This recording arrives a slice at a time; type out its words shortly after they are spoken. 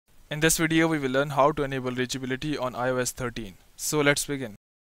In this video, we will learn how to enable reachability on iOS 13. So let's begin.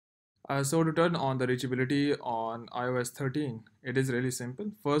 So to turn on the reachability on iOS 13, it is really simple.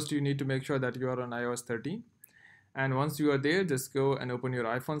 First, you need to make sure that you are on iOS 13. And once you are there, just go and open your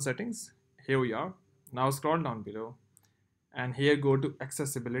iPhone settings. Here we are. Now scroll down below. And here go to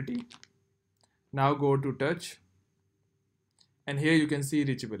accessibility. Now go to touch. And here you can see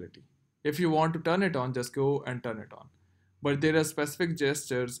reachability. If you want to turn it on, just go and turn it on. But there are specific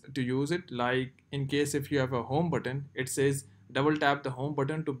gestures to use it, like in case if you have a home button, it says double tap the home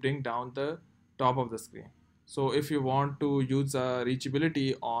button to bring down the top of the screen. So if you want to use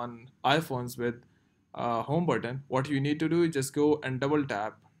reachability on iPhones with a home button, what you need to do is just go and double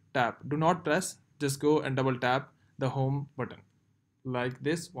tap. Do not press, just go and double tap the home button like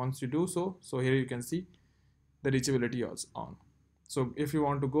this. Once you do so, here you can see the reachability is on. So if you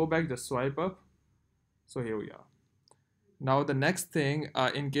want to go back, just swipe up. So here we are. Now the next thing,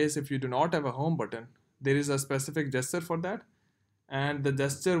 in case if you do not have a home button, there is a specific gesture for that, and the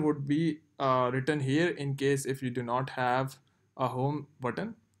gesture would be written here in case if you do not have a home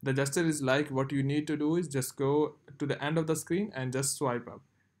button. The gesture is like, what you need to do is just go to the end of the screen and just swipe up.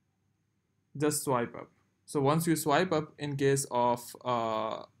 Just swipe up. So once you swipe up, in case of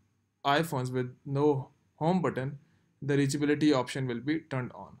iPhones with no home button, the reachability option will be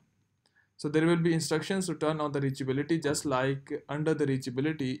turned on. So there will be instructions to turn on the reachability, just like under the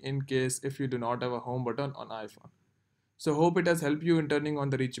reachability in case if you do not have a home button on iPhone. So hope it has helped you in turning on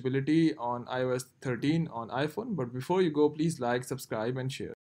the reachability on iOS 13 on iPhone. But before you go, please like, subscribe and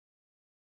share.